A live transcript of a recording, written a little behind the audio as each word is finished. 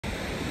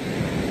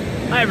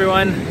Hi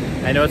everyone.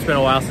 I know it's been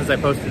a while since I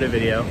posted a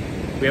video.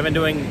 We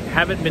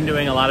haven't been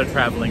doing a lot of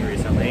traveling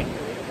recently.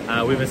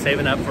 We've been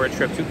saving up for a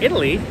trip to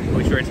Italy,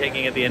 which we're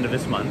taking at the end of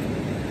this month.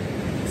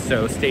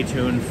 So stay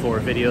tuned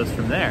for videos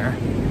from there.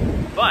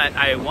 But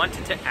I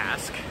wanted to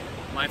ask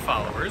my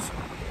followers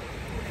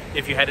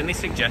if you had any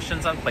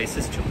suggestions on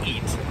places to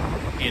eat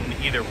in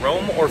either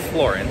Rome or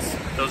Florence.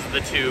 Those are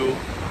the two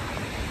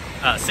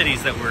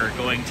cities that we're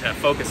going to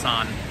focus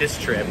on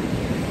this trip.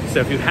 So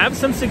if you have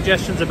some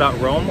suggestions about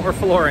Rome or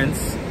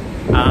Florence,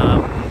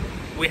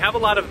 we have a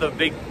lot of the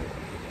big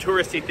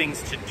touristy things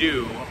to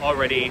do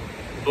already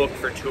booked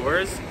for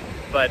tours.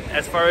 But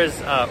as far as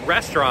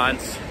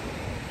restaurants,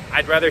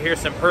 I'd rather hear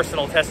some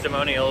personal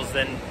testimonials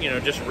than,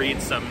 just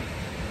read some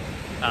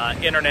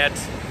internet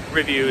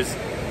reviews.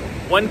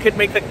 One could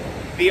make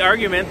the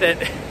argument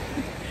that,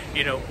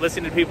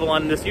 listening to people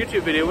on this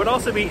YouTube video would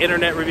also be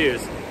internet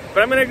reviews.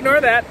 But I'm going to ignore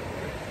that.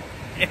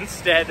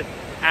 Instead,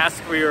 ask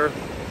for your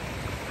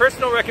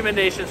personal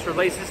recommendations for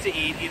places to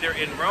eat either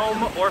in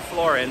Rome or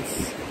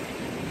Florence.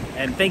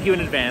 And thank you in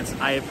advance.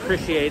 I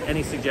appreciate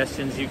any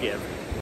suggestions you give.